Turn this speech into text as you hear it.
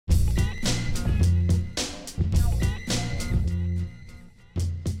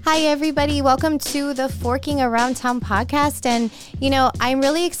Hi, everybody. Welcome to the Forking Around Town podcast. And, I'm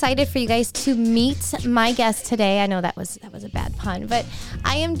really excited for you guys to meet my guest today. I know that was a bad pun, but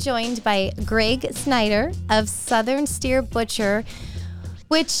I am joined by Greg Snyder of Southern Steer Butcher,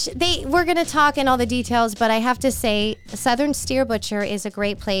 which we're going to talk in all the details, but I have to say Southern Steer Butcher is a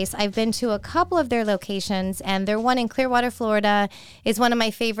great place. I've been to a couple of their locations, and their one in Clearwater, Florida is one of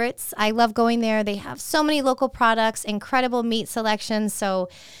my favorites. I love going there. They have so many local products, incredible meat selections. So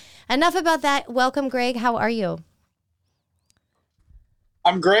enough about that. Welcome, Greg. How are you?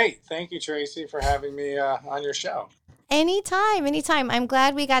 I'm great. Thank you, Tracy, for having me on your show. Anytime. I'm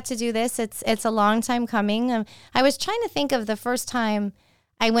glad we got to do this. It's a long time coming. I was trying to think of the first time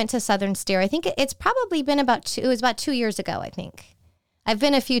I went to Southern Steer. I think it's probably been about 2 years ago, I think. I've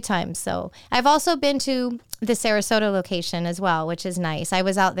been a few times. So I've also been to the Sarasota location as well, which is nice. I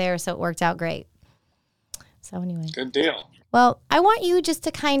was out there, so it worked out great. So anyway. Good deal. Well, I want you just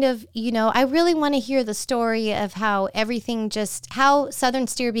to kind of, I really want to hear the story of how how Southern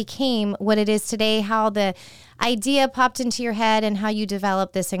Steer became what it is today, how the idea popped into your head and how you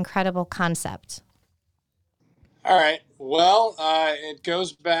developed this incredible concept. All right. Well, it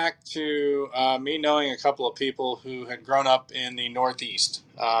goes back to me knowing a couple of people who had grown up in the Northeast,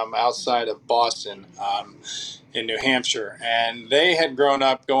 outside of Boston, in New Hampshire. And they had grown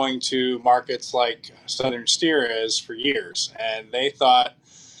up going to markets like Southern Steer is for years. And they thought,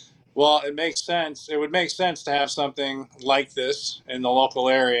 well, it makes sense. It would make sense to have something like this in the local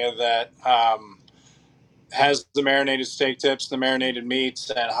area that has the marinated steak tips, the marinated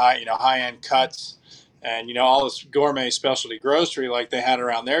meats, and high-end cuts, and all this gourmet specialty grocery like they had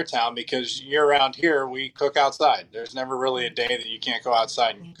around their town. Because year-round here we cook outside. There's never really a day that you can't go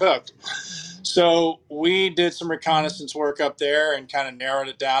outside and cook. So we did some reconnaissance work up there and kind of narrowed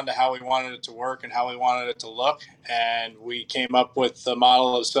it down to how we wanted it to work and how we wanted it to look. And we came up with the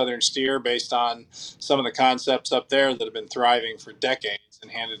model of Southern Steer based on some of the concepts up there that have been thriving for decades and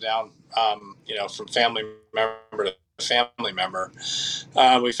handed down, from family member to family member.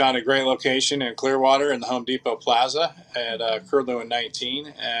 We found a great location in Clearwater in the Home Depot Plaza at Curlew and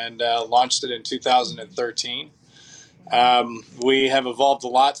 19 and launched it in 2013. We have evolved a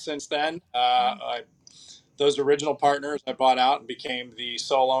lot since then. Those original partners I bought out and became the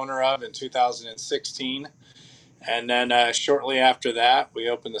sole owner of in 2016. And then shortly after that, we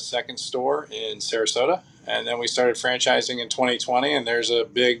opened the second store in Sarasota. And then we started franchising in 2020. And there's a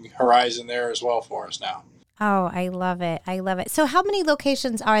big horizon there as well for us now. Oh, I love it. So how many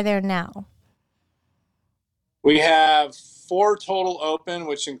locations are there now? We have 4 total open,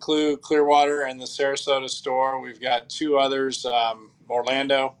 which include Clearwater and the Sarasota store. We've got 2 others,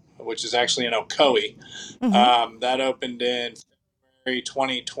 Orlando, which is actually in Ocoee. Mm-hmm. That opened in February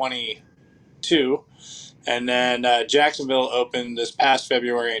 2022. And then Jacksonville opened this past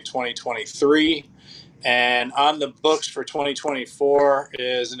February in 2023. And on the books for 2024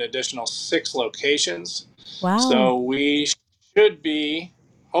 is an additional 6 locations. Wow. So we should be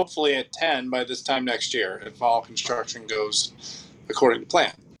hopefully at 10 by this time next year if all construction goes according to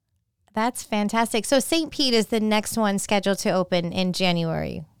plan. That's fantastic. So St. Pete is the next one scheduled to open in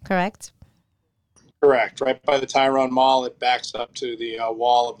January, correct? Correct. Right by the Tyrone Mall. It backs up to the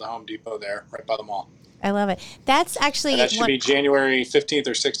wall of the Home Depot there, right by the mall. I love it. That's actually... And that should be January 15th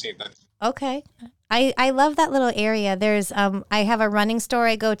or 16th. Okay. I love that little area. There's I have a running store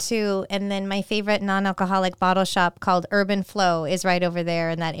I go to, and then my favorite non-alcoholic bottle shop called Urban Flow is right over there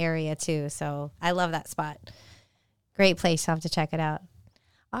in that area too. So I love that spot. Great place. I'll have to check it out.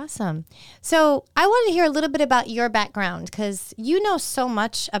 Awesome. So I wanted to hear a little bit about your background because you know so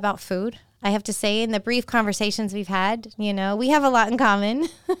much about food. I have to say, in the brief conversations we've had, we have a lot in common.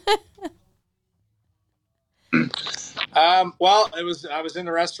 Well, I was in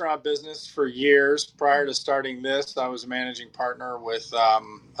the restaurant business for years. Prior to starting this, I was a managing partner with a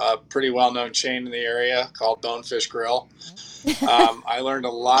pretty well-known chain in the area called Bonefish Grill. I learned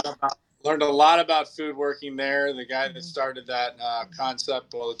a lot about food working there. The guy that started that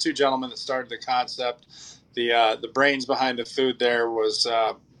concept, the 2 gentlemen that started the concept, the brains behind the food there was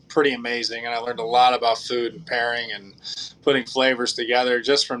pretty amazing, and I learned a lot about food and pairing and putting flavors together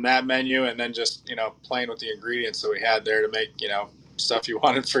just from that menu, and then just playing with the ingredients that we had there to make stuff you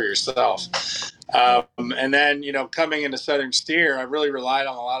wanted for yourself. And then coming into Southern Steer, I really relied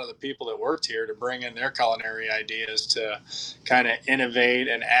on a lot of the people that worked here to bring in their culinary ideas to kind of innovate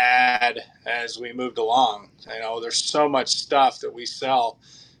and add as we moved along. There's so much stuff that we sell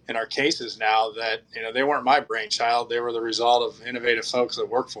in our cases now that they weren't my brainchild. They were the result of innovative folks that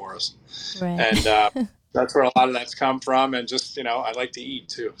work for us. Right. And that's where a lot of that's come from. And just, I like to eat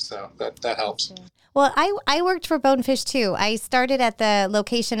too. So that helps. Gotcha. Well, I worked for Bonefish too. I started at the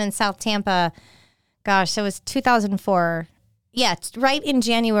location in South Tampa. Gosh, it was 2004. Yeah, right in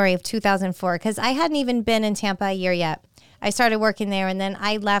January of 2004, because I hadn't even been in Tampa a year yet. I started working there, and then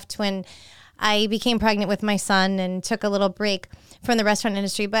I left when I became pregnant with my son and took a little break from the restaurant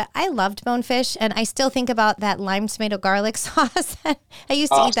industry. But I loved Bonefish, and I still think about that lime tomato garlic sauce. I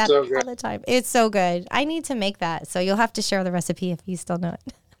used to eat that So all good. the time. It's so good. I need to make that. So you'll have to share the recipe if you still know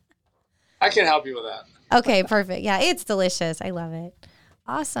it. I can help you with that. Okay, perfect. Yeah, it's delicious. I love it.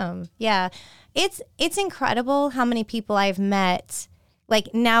 Awesome. Yeah. It's incredible how many people I've met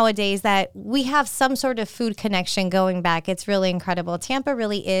like nowadays that we have some sort of food connection going back. It's really incredible. Tampa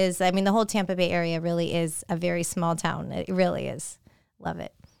really is. I mean, the whole Tampa Bay area really is a very small town. It really is. Love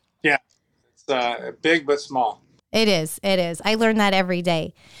it. Yeah. It's big but small. It is. It is. I learn that every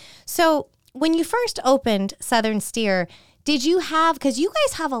day. So when you first opened Southern Steer, did you have, because you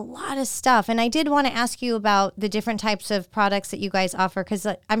guys have a lot of stuff, and I did want to ask you about the different types of products that you guys offer, because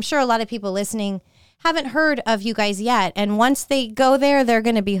I'm sure a lot of people listening haven't heard of you guys yet. And once they go there, they're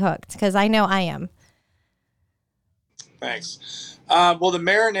going to be hooked, because I know I am. Thanks. Well, the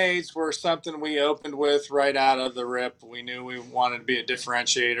marinades were something we opened with right out of the rip. We knew we wanted to be a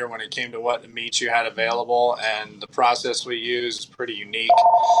differentiator when it came to what the meats you had available, and the process we use is pretty unique.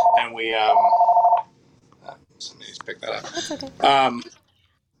 And we, somebody's picked that up. That's okay.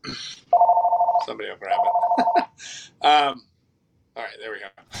 Somebody will grab it. All right, there we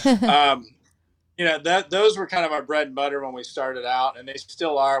go. Those were kind of our bread and butter when we started out, and they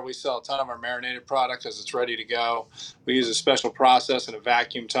still are. We sell a ton of our marinated product because it's ready to go. We use a special process in a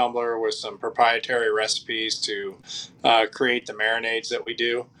vacuum tumbler with some proprietary recipes to create the marinades that we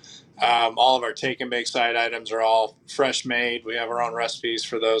do. All of our take and bake side items are all fresh made. We have our own recipes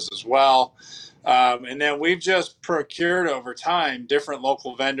for those as well. And then we've just procured over time different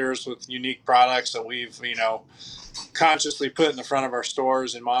local vendors with unique products that we've, consciously put in the front of our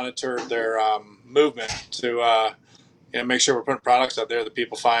stores and monitored their movement to make sure we're putting products out there that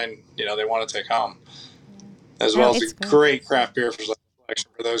people find they want to take home, as well as a great craft beer selection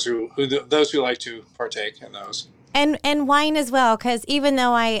for those who like to partake in those. And wine as well, because even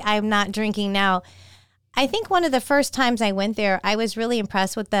though I'm not drinking now, I think one of the first times I went there, I was really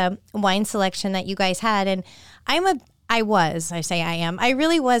impressed with the wine selection that you guys had. And I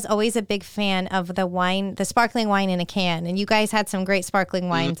really was always a big fan of the sparkling wine in a can. And you guys had some great sparkling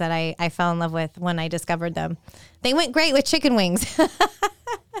wines that I fell in love with when I discovered them. They went great with chicken wings.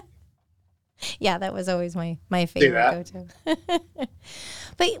 Yeah, that was always my favorite go-to.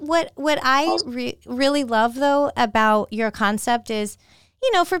 But what I really love, though, about your concept is,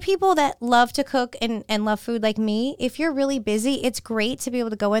 for people that love to cook and love food like me, if you're really busy, it's great to be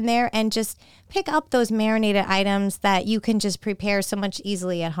able to go in there and just pick up those marinated items that you can just prepare so much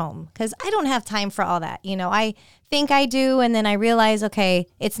easily at home. Because I don't have time for all that. I think I do, and then I realize, okay,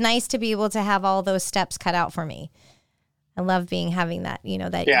 it's nice to be able to have all those steps cut out for me. I love having that,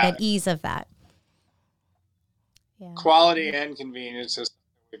 that ease of that. Yeah. Quality and convenience is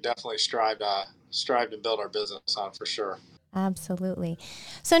we've definitely strived to build our business on, for sure. Absolutely.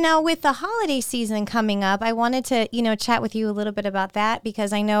 So now with the holiday season coming up, I wanted to, chat with you a little bit about that,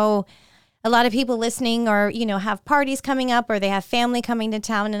 because I know a lot of people listening or, have parties coming up or they have family coming to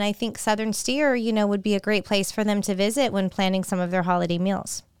town. And I think Southern Steer, would be a great place for them to visit when planning some of their holiday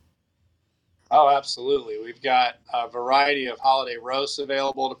meals. Oh, absolutely. We've got a variety of holiday roasts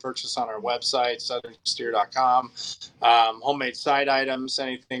available to purchase on our website, southernsteer.com. Homemade side items,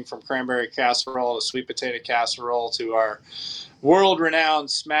 anything from cranberry casserole to sweet potato casserole to our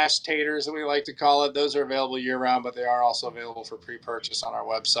world-renowned smashed taters, that we like to call it. Those are available year-round, but they are also available for pre-purchase on our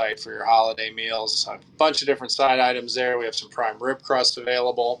website for your holiday meals. A bunch of different side items there. We have some prime rib crust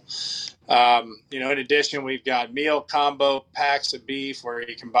available. In addition, we've got meal combo packs of beef where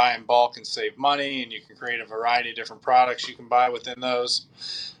you can buy in bulk and save money, and you can create a variety of different products you can buy within those.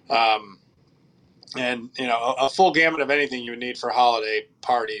 And a full gamut of anything you would need for holiday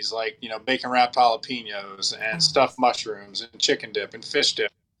parties, like, bacon wrapped jalapenos and stuffed mushrooms and chicken dip and fish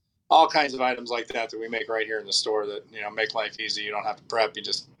dip, all kinds of items like that we make right here in the store that, make life easy. You don't have to prep. You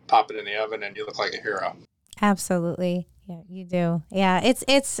just pop it in the oven and you look like a hero. Absolutely. Yeah, you do. Yeah,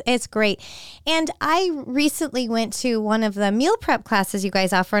 it's great. And I recently went to one of the meal prep classes you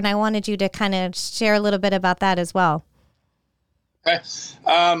guys offer, and I wanted you to kind of share a little bit about that as well. Okay.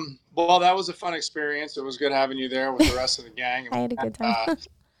 Well, that was a fun experience. It was good having you there with the rest of the gang. I had a good time.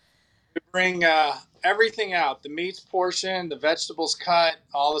 We bring everything out, the meats portion, the vegetables cut,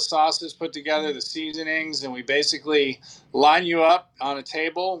 all the sauces put together, the seasonings, and we basically line you up on a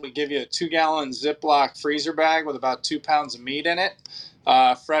table. We give you a 2-gallon Ziploc freezer bag with about 2 pounds of meat in it,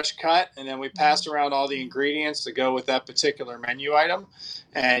 fresh cut, and then we pass around all the ingredients to go with that particular menu item.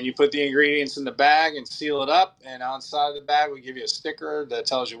 And you put the ingredients in the bag and seal it up. And on the side of the bag, we give you a sticker that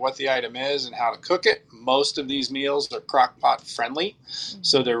tells you what the item is and how to cook it. Most of these meals are crock pot friendly,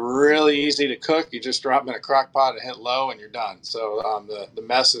 so they're really easy to cook. You just drop them in a crock pot and hit low, and you're done. So the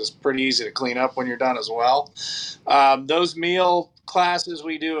mess is pretty easy to clean up when you're done as well. Those meal classes,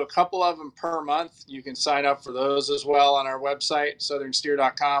 we do a couple of them per month. You can sign up for those as well on our website,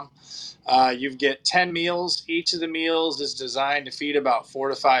 southernsteer.com. You get 10 meals. Each of the meals is designed to feed about 4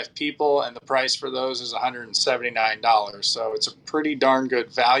 to 5 people, and the price for those is $179. So it's a pretty darn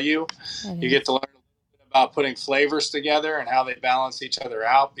good value. You get to learn a little bit about putting flavors together and how they balance each other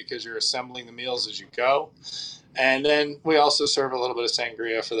out because you're assembling the meals as you go. And then we also serve a little bit of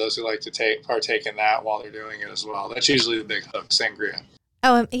sangria for those who like to partake in that while they're doing it as well. That's usually the big hook, sangria.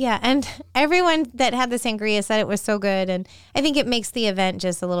 Oh, yeah. And everyone that had the sangria said it was so good. And I think it makes the event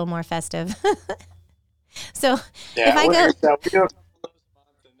just a little more festive. So yeah, if I go, we do a couple of those a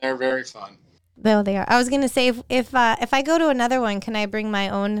month, and they're very fun. No, they are. I was going to say, if I go to another one, can I bring my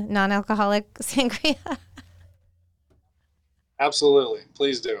own non-alcoholic sangria? Absolutely.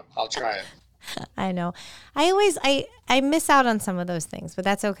 Please do. I'll try it. I know. I miss out on some of those things, but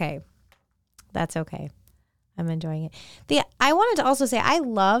that's okay. That's okay. I'm enjoying it. I wanted to also say I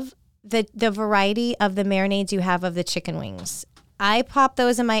love the variety of the marinades you have of the chicken wings. I pop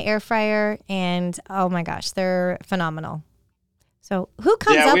those in my air fryer, and oh my gosh, they're phenomenal. So who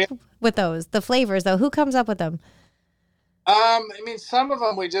comes up with those? The flavors, though, who comes up with them? I mean, some of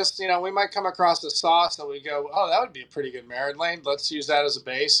them we just, we might come across a sauce that we go, oh, that would be a pretty good marinade. Let's use that as a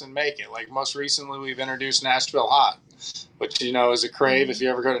base and make it. Like most recently, we've introduced Nashville Hot, which, is a crave. If you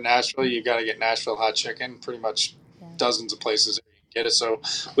ever go to Nashville, you got to get Nashville Hot chicken. Pretty much dozens of places you can get it. So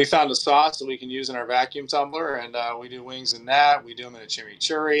we found a sauce that we can use in our vacuum tumbler, and we do wings in that. We do them in a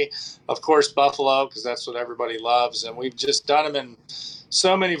chimichurri. Of course, buffalo, because that's what everybody loves. And we've just done them in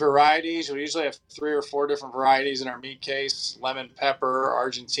so many varieties. We usually have 3 or 4 different varieties in our meat case: lemon pepper,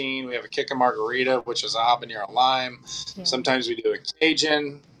 Argentine. We have a Kika margarita, which is a habanero lime. Yeah. Sometimes we do a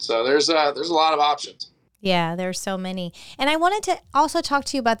Cajun. So there's a lot of options. Yeah, there's so many. And I wanted to also talk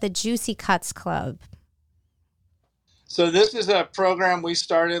to you about the Juicy Cuts Club. So this is a program we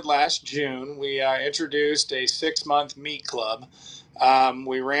started last June. We introduced a 6-month meat club.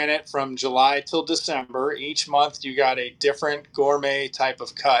 We ran it from July till December. Each month you got a different gourmet type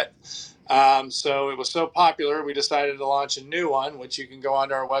of cut. So it was so popular, we decided to launch a new one, which you can go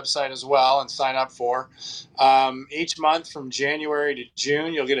onto our website as well and sign up for. Each month from January to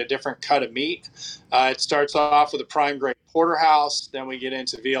June, you'll get a different cut of meat. It starts off with a prime grade porterhouse. Then we get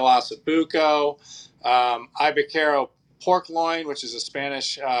into veal ossobuco, Iberico pork loin, which is a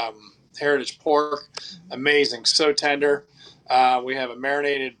Spanish heritage pork. Amazing, so tender. We have a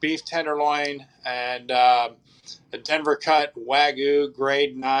marinated beef tenderloin and a Denver cut Wagyu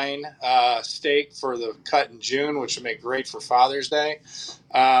grade 9 steak for the cut in June, which would make great for Father's Day.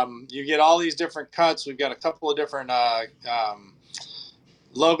 You get all these different cuts. We've got a couple of different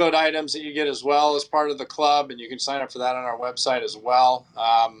logoed items that you get as well as part of the club, and you can sign up for that on our website as well.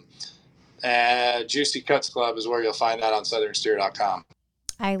 Juicy Cuts Club is where you'll find that on southernsteer.com.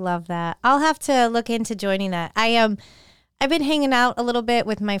 I love that. I'll have to look into joining that. I've been hanging out a little bit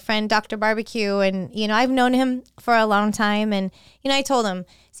with my friend, Dr. Barbecue, and, I've known him for a long time. And, I told him,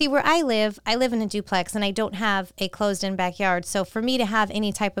 see, where I live in a duplex and I don't have a closed-in backyard. So for me to have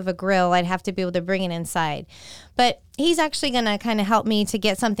any type of a grill, I'd have to be able to bring it inside. But he's actually going to kind of help me to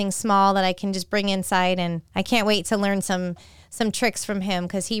get something small that I can just bring inside. And I can't wait to learn some tricks from him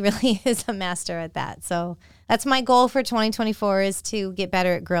because he really is a master at that. So that's my goal for 2024 is to get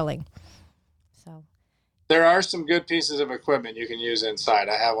better at grilling. So there are some good pieces of equipment you can use inside.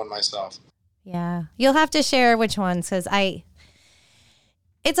 I have one myself. Yeah. You'll have to share which ones because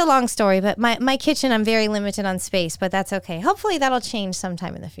it's a long story, but my kitchen, I'm very limited on space, but that's okay. Hopefully that'll change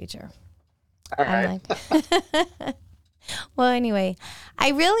sometime in the future. All right. Well, anyway, I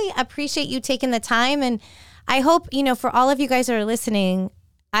really appreciate you taking the time, and I hope, for all of you guys that are listening,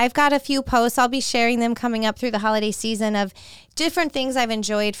 I've got a few posts. I'll be sharing them coming up through the holiday season of different things I've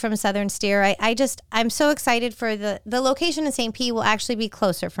enjoyed from Southern Steer. I'm so excited for the location in St. Pete will actually be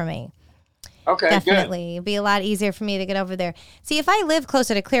closer for me. Okay, definitely. Good. It'd be a lot easier for me to get over there. See, if I lived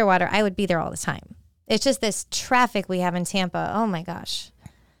closer to Clearwater, I would be there all the time. It's just this traffic we have in Tampa. Oh my gosh.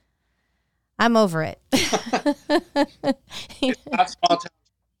 I'm over it. It's not small town.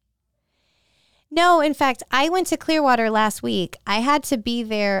 No, in fact, I went to Clearwater last week. I had to be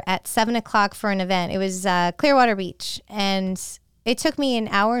there at 7 o'clock for an event. It was Clearwater Beach, and it took me an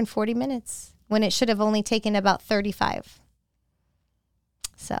hour and 40 minutes when it should have only taken about 35.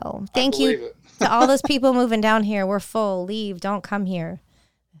 So thank you to all those people moving down here. We're full. Leave. Don't come here.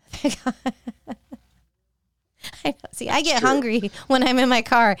 I know. See, I get hungry when I'm in my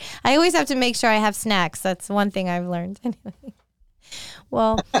car. I always have to make sure I have snacks. That's one thing I've learned. Anyway.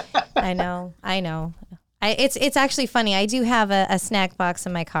 Well, I know. It's actually funny. I do have a snack box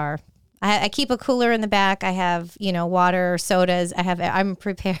in my car. I keep a cooler in the back. I have, water, sodas. I'm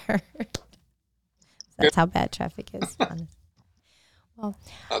prepared. That's how bad traffic is. Well,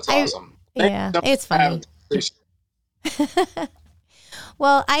 that's awesome. It's funny.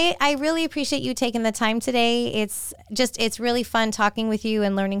 Well, I really appreciate you taking the time today. It's really fun talking with you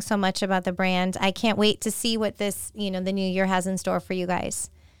and learning so much about the brand. I can't wait to see what this, the new year has in store for you guys.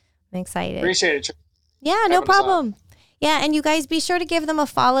 I'm excited. Appreciate it. Yeah, no problem. Yeah, and you guys be sure to give them a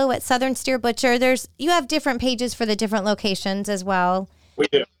follow at Southern Steer Butcher. You have different pages for the different locations as well. We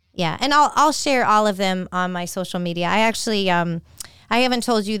do. Yeah, and I'll share all of them on my social media. I actually I haven't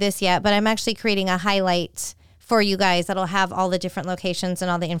told you this yet, but I'm actually creating a highlight for you guys that'll have all the different locations and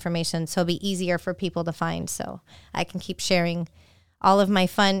all the information, so it'll be easier for people to find. So I can keep sharing all of my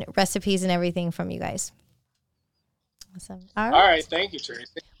fun recipes and everything from you guys. Awesome. All right. Thank you,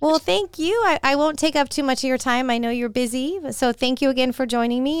 Tracy. Well, thank you. I won't take up too much of your time. I know you're busy, so thank you again for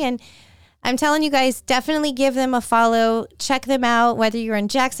joining me. And I'm telling you guys, definitely give them a follow. Check them out, whether you're in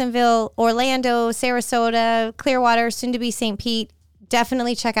Jacksonville, Orlando, Sarasota, Clearwater, soon to be St. Pete.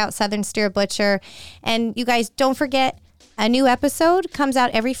 Definitely check out Southern Steer Butcher. And you guys, don't forget, a new episode comes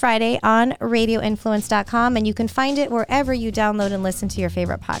out every Friday on radioinfluence.com, and you can find it wherever you download and listen to your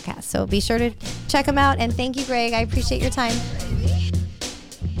favorite podcast. So be sure to check them out. And thank you, Greg. I appreciate your time.